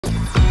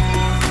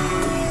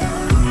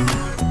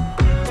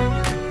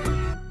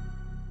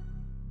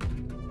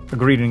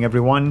Greeting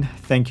everyone.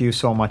 Thank you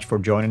so much for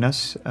joining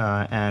us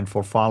and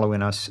for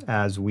following us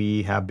as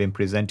we have been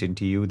presenting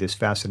to you this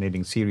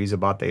fascinating series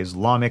about the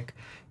Islamic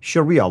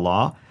Sharia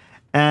law.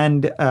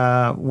 And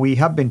we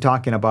have been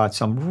talking about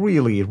some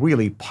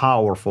really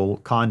powerful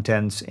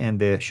contents in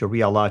the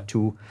Sharia law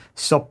to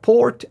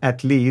support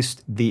at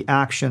least the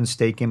actions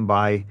taken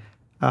by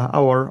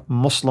our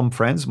Muslim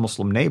friends,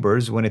 Muslim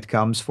neighbors, when it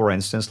comes, for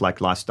instance,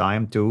 like last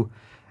time, to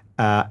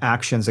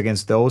actions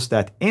against those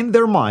that in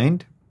their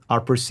mind are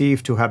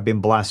perceived to have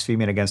been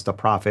blaspheming against the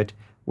Prophet,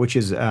 which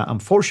is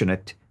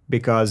unfortunate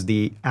because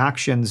the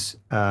actions,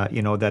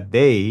 that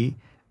they,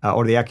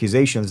 or the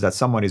accusations that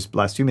someone is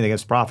blaspheming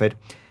against Prophet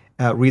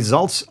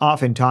results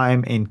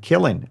oftentimes in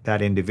killing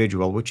that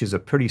individual, which is a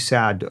pretty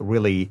sad,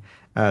 really,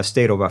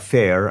 state of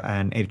affair.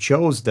 And it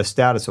shows the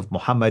status of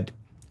Muhammad,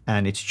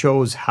 and it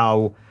shows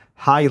how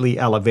highly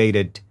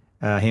elevated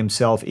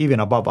himself, even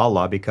above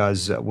Allah,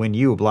 because when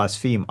you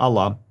blaspheme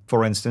Allah,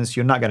 for instance,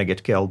 you're not going to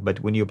get killed, but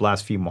when you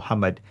blaspheme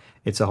Muhammad,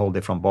 it's a whole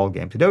different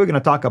ballgame. Today we're going to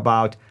talk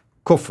about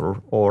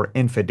Kufr, or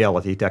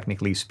infidelity,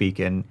 technically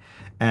speaking,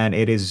 and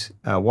it is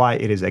why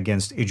it is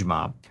against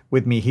Ijma.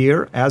 With me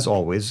here, as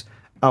always,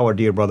 our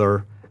dear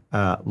brother,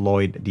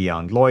 Lloyd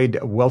DeYoung. Lloyd,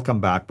 welcome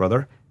back,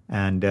 brother,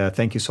 and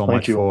thank you so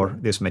much for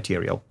this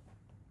material.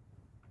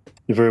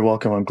 You're very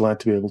welcome. I'm glad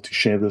to be able to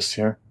share this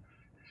here.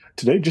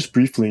 Today, just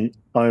briefly,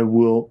 I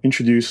will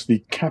introduce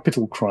the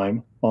capital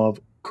crime of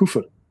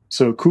Kufr.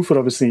 So Kufr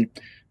obviously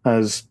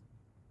has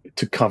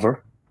to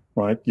cover,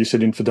 right? You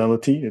said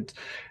infidelity,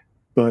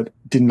 but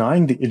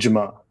denying the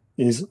Ijma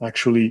is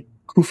actually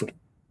Kufr.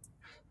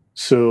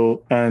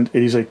 So, and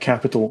it is a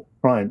capital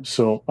crime.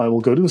 So I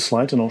will go to the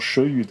slide and I'll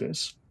show you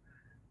this.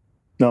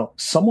 Now,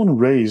 someone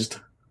raised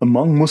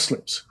among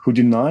Muslims who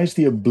denies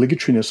the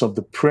obligatoriness of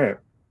the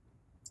prayer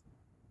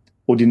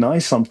or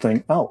denies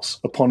something else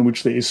upon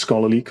which there is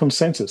scholarly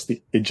consensus,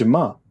 the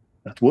Ijma,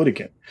 that word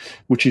again,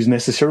 which is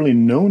necessarily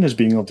known as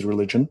being of the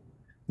religion,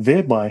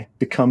 thereby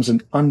becomes an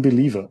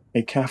unbeliever,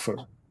 a kafir,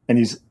 and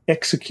is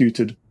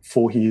executed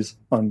for his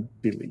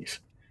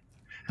unbelief.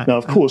 Now,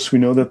 of course, we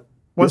know that...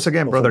 Once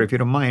again, brother, if you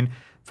don't mind,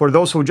 for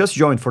those who just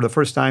joined for the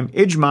first time,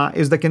 Ijma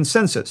is the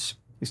consensus.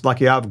 It's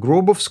like you have a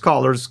group of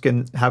scholars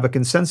can have a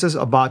consensus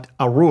about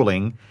a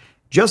ruling.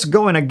 Just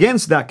going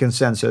against that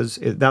consensus,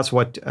 that's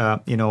what,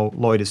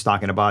 Lloyd is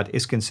talking about,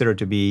 is considered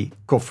to be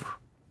kufr.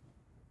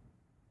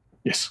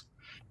 Yes.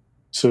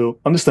 So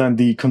understand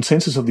the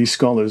consensus of these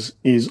scholars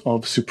is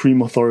of supreme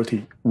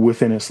authority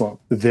within Islam.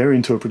 Their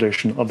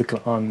interpretation of the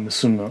Quran and the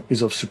Sunnah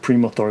is of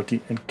supreme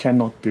authority and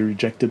cannot be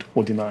rejected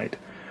or denied.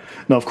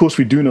 Now, of course,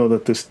 we do know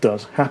that this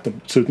does happen.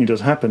 It certainly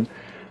does happen.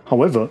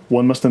 However,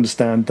 one must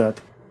understand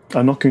that,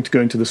 I'm not going to go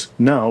into this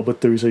now,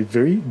 but there is a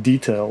very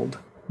detailed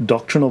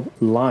doctrine of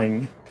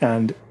lying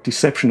and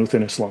deception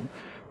within Islam.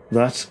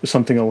 That's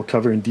something I will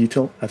cover in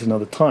detail at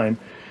another time.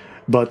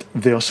 But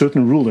there are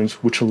certain rulings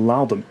which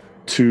allow them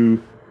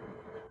to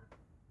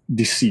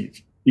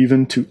deceive,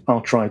 even to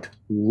outright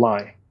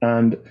lie.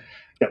 And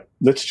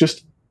let's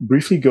just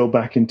briefly go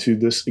back into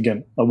this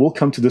again. I will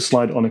come to this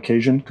slide on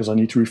occasion because I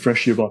need to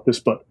refresh you about this,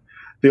 but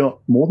there's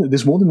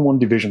more than one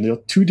division. There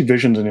are two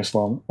divisions in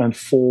Islam and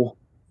 4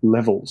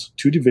 levels.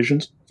 2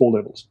 divisions, 4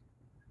 levels.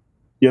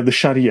 Yeah, the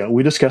Sharia.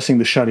 We're discussing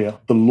the Sharia,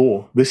 the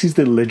law. This is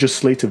the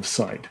legislative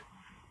side,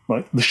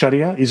 right? The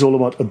Sharia is all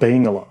about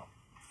obeying Allah.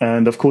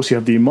 And of course, you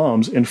have the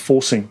Imams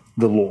enforcing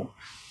the law,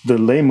 the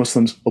lay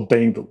Muslims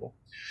obeying the law.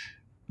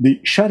 The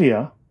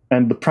Sharia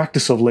and the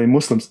practice of lay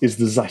Muslims is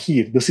the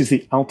Zahir. This is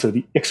the outer,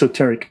 the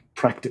exoteric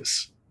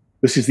practice.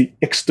 This is the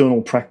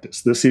external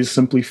practice. This is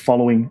simply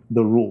following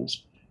the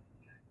rules.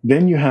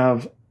 Then you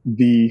have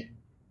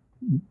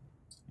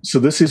so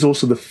this is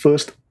also the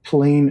first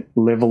plain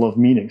level of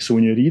meaning. So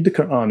when you read the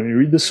Quran, when you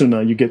read the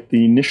Sunnah, you get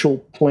the initial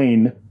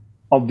plain,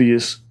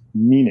 obvious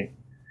meaning.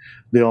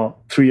 There are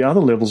 3 other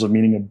levels of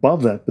meaning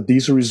above that, but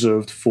these are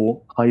reserved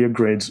for higher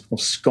grades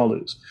of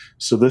scholars.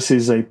 So this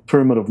is a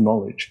pyramid of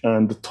knowledge,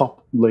 and the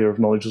top layer of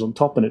knowledge is on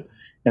top of it,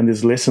 and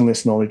there's less and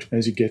less knowledge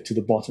as you get to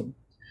the bottom.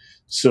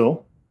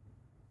 So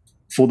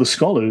for the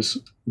scholars,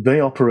 they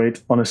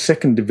operate on a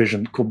second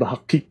division called the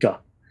Haqiqah.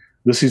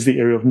 This is the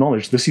area of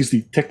knowledge. This is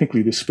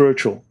technically the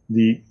spiritual,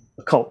 the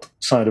occult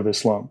side of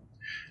Islam.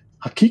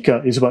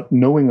 Haqiqah is about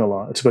knowing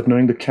Allah. It's about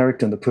knowing the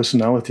character and the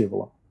personality of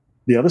Allah.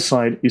 The other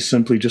side is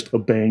simply just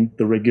obeying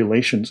the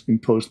regulations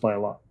imposed by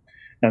Allah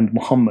and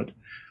Muhammad.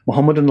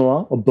 Muhammad and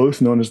Allah are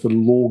both known as the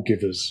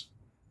lawgivers.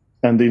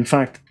 And in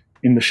fact,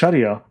 in the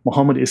Sharia,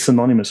 Muhammad is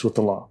synonymous with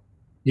Allah.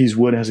 His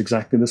word has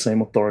exactly the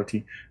same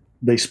authority.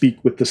 They speak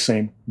with the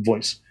same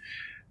voice.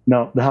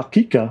 Now, the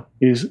Haqiqah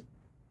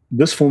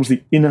this forms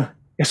the inner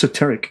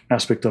esoteric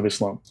aspect of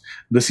Islam.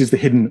 This is the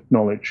hidden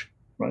knowledge,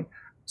 right?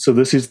 So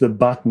this is the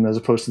batin as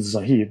opposed to the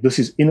zahir. This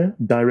is inner,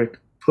 direct,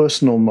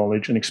 personal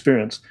knowledge and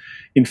experience.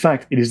 In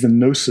fact, it is the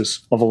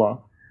gnosis of Allah.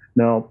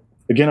 Now,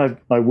 again,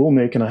 I will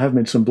make, and I have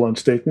made some blunt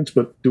statements,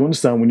 but do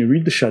understand when you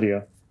read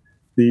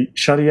the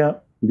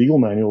Sharia legal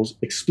manuals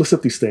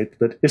explicitly state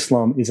that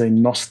Islam is a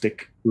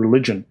Gnostic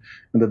religion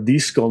and that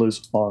these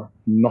scholars are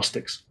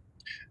Gnostics.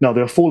 Now,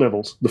 there are 4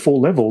 levels. The 4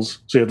 levels,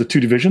 so you have the 2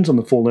 divisions and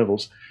the 4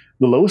 levels.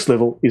 The lowest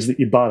level is the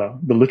ibara,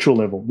 the literal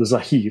level, the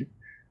zahir.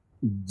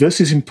 This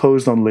is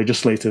imposed on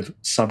legislative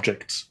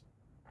subjects.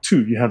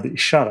 2, you have the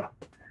ishara,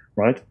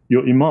 right?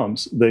 Your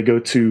imams, they go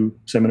to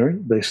seminary,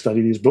 they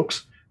study these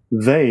books.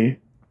 They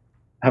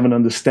have an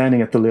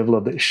understanding at the level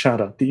of the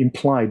ishara, the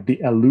implied, the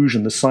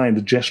allusion, the sign,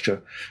 the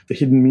gesture, the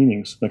hidden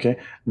meanings, okay?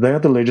 They are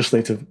the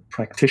legislative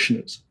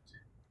practitioners.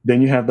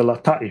 Then you have the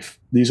lata'if.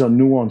 These are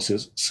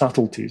nuances,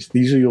 subtleties.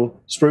 These are your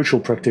spiritual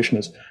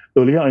practitioners.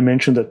 Earlier, I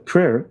mentioned that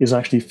prayer is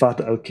actually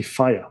fard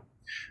al-kifaya.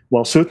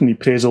 While certainly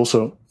prayer is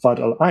also fard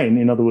al-ain,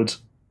 in other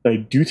words, a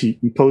duty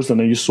imposed on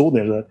you. You saw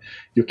there that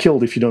you're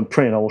killed if you don't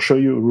pray, and I will show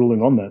you a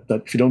ruling on that,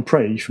 that if you don't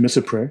pray, if you miss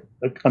a prayer,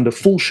 under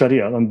full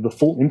Sharia, under the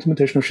full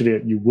implementation of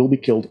Sharia, you will be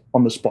killed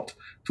on the spot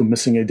for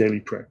missing a daily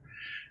prayer.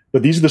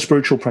 But these are the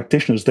spiritual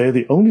practitioners. They're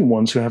the only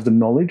ones who have the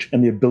knowledge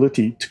and the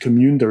ability to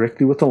commune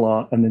directly with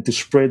Allah and then to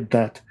spread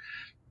that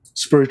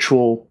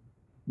spiritual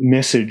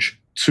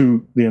message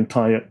to the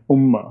entire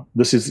ummah.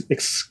 This is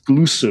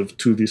exclusive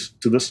to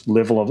this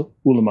level of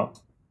ulama.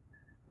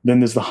 Then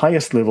there's the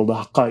highest level, the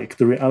haqa'iq,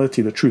 the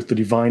reality, the truth, the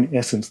divine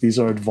essence. These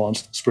are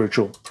advanced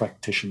spiritual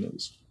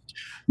practitioners.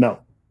 Now,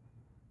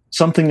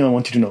 something I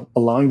want you to know,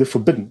 allowing the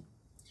forbidden.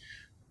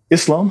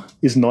 Islam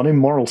is not a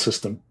moral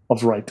system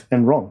of right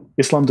and wrong.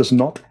 Islam does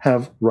not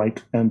have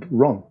right and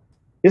wrong.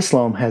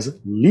 Islam has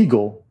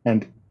legal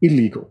and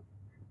illegal.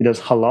 It has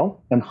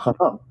halal and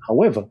haram.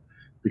 However,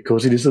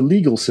 because it is a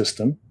legal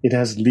system, it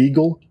has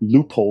legal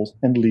loopholes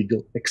and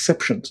legal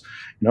exceptions.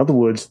 In other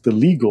words, the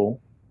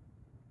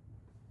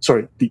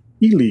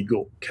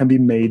illegal can be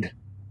made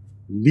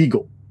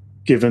legal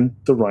given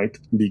the right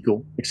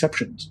legal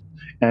exceptions.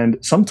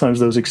 And sometimes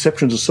those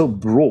exceptions are so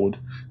broad,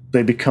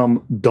 they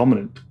become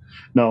dominant.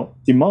 Now,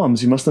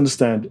 imams, you must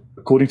understand,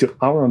 according to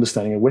our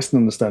understanding, a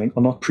Western understanding,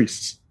 are not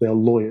priests. They are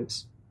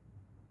lawyers,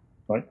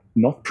 right?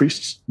 Not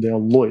priests, they are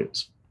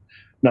lawyers.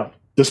 Now,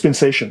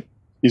 dispensation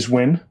is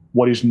when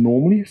what is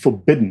normally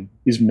forbidden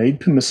is made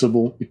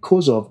permissible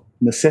because of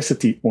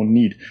necessity or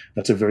need.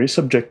 That's a very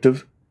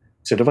subjective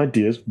set of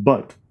ideas,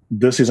 but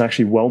this is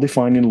actually well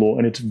defined in law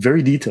and it's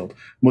very detailed.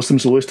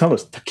 Muslims always tell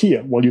us,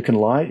 taqiyya, well, you can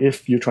lie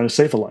if you're trying to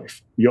save a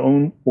life, your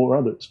own or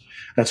others.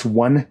 That's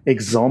one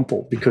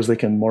example because they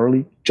can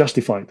morally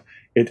justify it.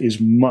 It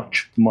is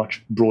much,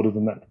 much broader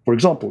than that. For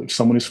example, if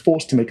someone is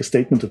forced to make a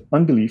statement of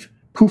unbelief,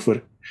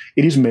 kufr,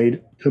 it is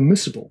made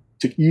permissible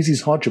to ease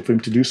his hardship for him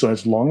to do so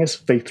as long as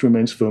faith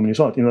remains firm in his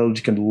heart. In other words,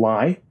 you can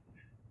lie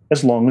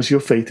as long as your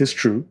faith is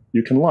true,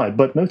 you can lie.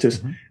 But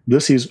notice,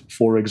 this is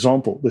for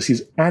example. This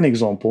is an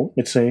example.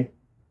 It's a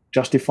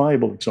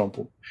justifiable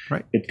example.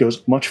 Right. It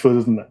goes much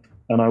further than that.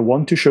 And I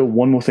want to show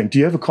one more thing. Do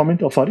you have a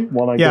comment, Fadi?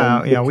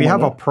 We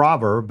have a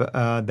proverb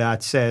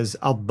that says,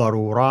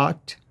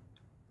 "Ad-darurat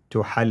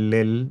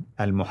tuhallil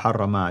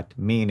al-muharramat,"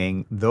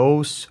 meaning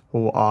those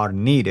who are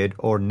needed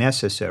or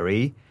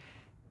necessary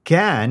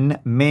can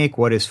make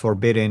what is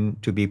forbidden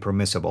to be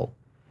permissible.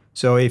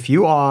 So if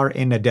you are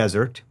in a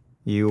desert,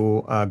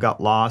 you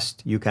got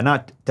lost, you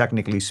cannot,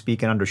 technically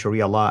speaking, under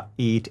Sharia law,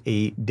 eat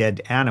a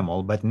dead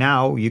animal. But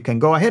now you can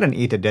go ahead and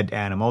eat a dead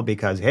animal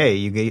because, hey,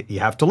 you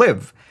have to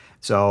live.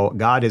 So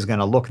God is going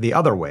to look the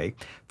other way.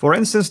 For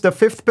instance, the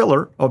 5th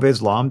pillar of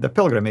Islam, the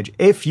pilgrimage,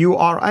 if you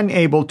are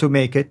unable to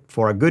make it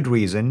for a good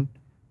reason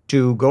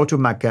to go to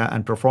Mecca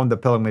and perform the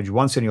pilgrimage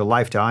once in your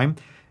lifetime,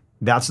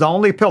 that's the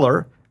only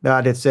pillar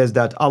that it says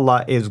that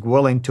Allah is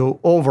willing to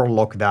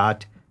overlook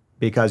that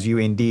because you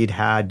indeed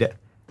had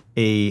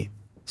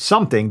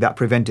something that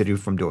prevented you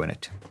from doing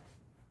it.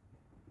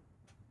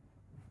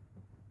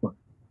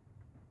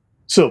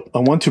 So I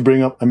want to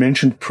bring up, I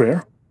mentioned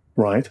prayer,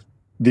 right?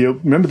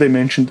 Remember they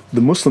mentioned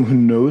the Muslim who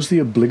knows the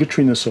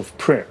obligatoriness of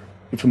prayer.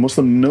 If a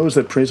Muslim knows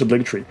that prayer is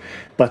obligatory,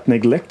 but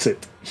neglects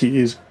it, he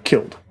is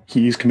killed.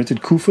 He is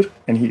committed kufr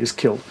and he is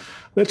killed.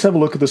 Let's have a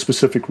look at the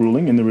specific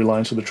ruling in the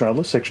Reliance of the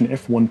Traveler, section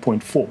F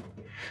 1.4.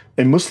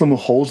 A Muslim who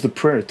holds the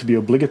prayer to be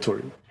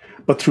obligatory,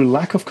 but through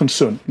lack of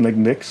concern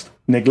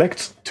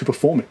neglects to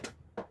perform it,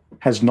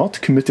 has not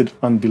committed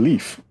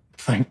unbelief.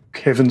 Thank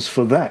heavens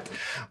for that.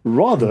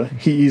 Rather,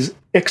 he is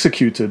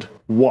executed,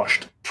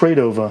 washed, prayed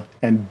over,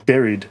 and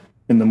buried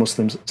in the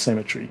Muslims'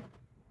 cemetery.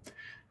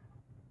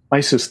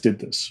 ISIS did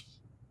this.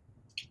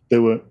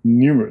 There were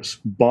numerous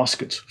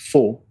baskets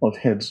full of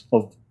heads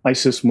of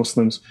ISIS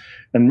Muslims.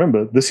 And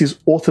remember, this is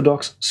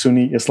Orthodox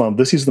Sunni Islam.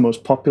 This is the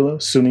most popular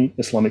Sunni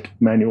Islamic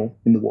manual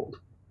in the world.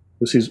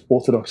 This is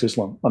Orthodox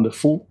Islam. Under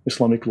full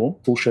Islamic law,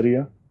 full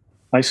Sharia,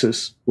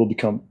 ISIS will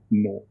become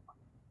norm.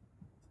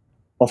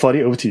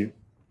 Fadi, over to you.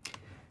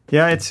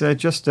 Yeah, it's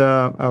just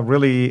a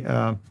really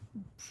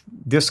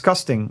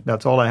disgusting,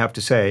 that's all I have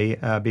to say,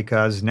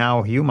 because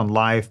now human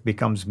life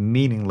becomes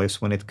meaningless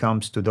when it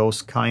comes to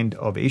those kind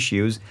of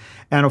issues.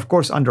 And of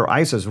course, under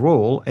ISIS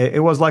rule,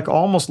 it was like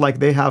almost like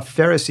they have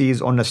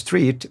Pharisees on the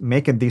street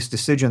making these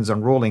decisions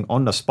and ruling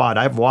on the spot.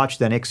 I've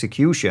watched an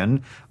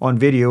execution on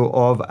video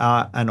of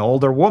an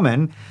older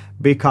woman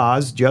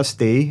because just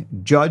the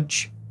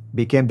judge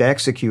became the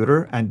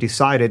executor and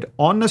decided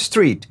on the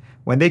street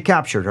when they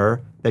captured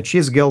her that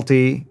she's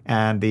guilty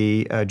and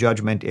the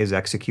judgment is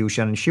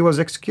execution. And she was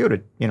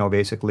executed,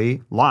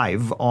 basically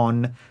live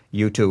on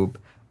YouTube,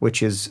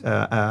 which is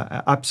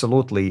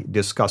absolutely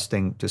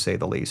disgusting to say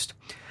the least.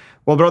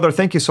 Well, brother,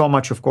 thank you so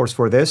much, of course,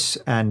 for this.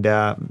 And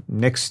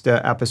next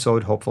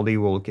episode, hopefully,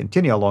 we'll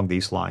continue along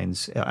these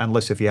lines,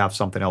 unless if you have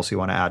something else you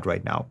want to add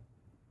right now.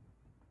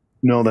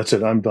 No, that's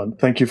it. I'm done.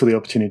 Thank you for the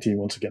opportunity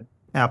once again.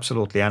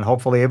 Absolutely. And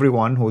hopefully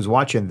everyone who's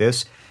watching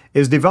this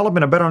is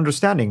developing a better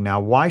understanding now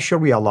why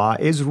Sharia law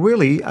is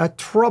really a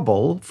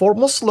trouble for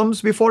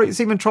Muslims before it's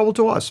even trouble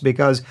to us.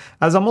 Because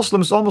as a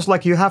Muslim, it's almost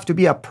like you have to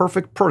be a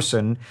perfect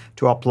person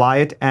to apply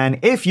it. And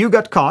if you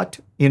get caught,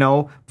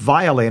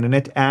 violating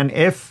it, and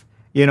if,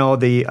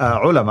 the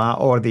ulama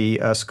or the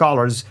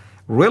scholars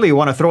really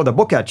want to throw the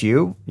book at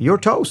you, you're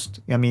toast.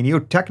 I mean, you're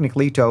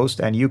technically toast,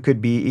 and you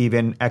could be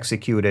even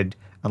executed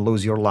and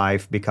lose your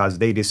life because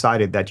they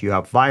decided that you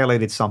have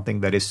violated something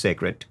that is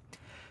sacred.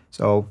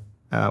 So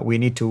we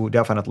need to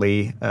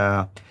definitely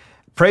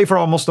pray for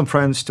our Muslim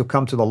friends to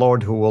come to the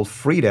Lord, who will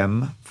free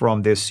them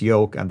from this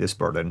yoke and this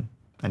burden.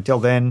 Until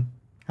then,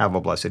 have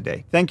a blessed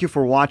day. Thank you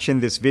for watching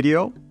this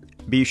video.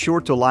 Be sure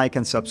to like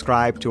and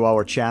subscribe to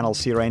our channel,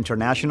 CIRA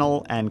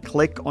International, and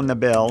click on the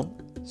bell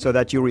so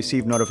that you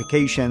receive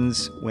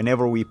notifications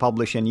whenever we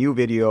publish a new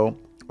video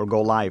or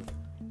go live.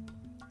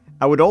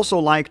 I would also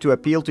like to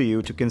appeal to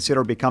you to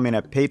consider becoming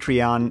a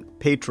Patreon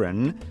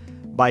patron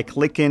by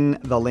clicking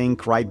the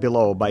link right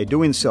below. By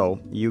doing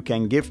so, you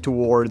can give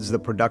towards the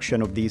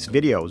production of these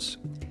videos.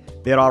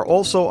 There are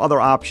also other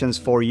options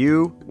for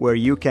you where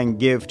you can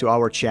give to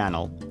our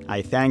channel.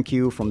 I thank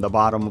you from the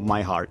bottom of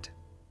my heart.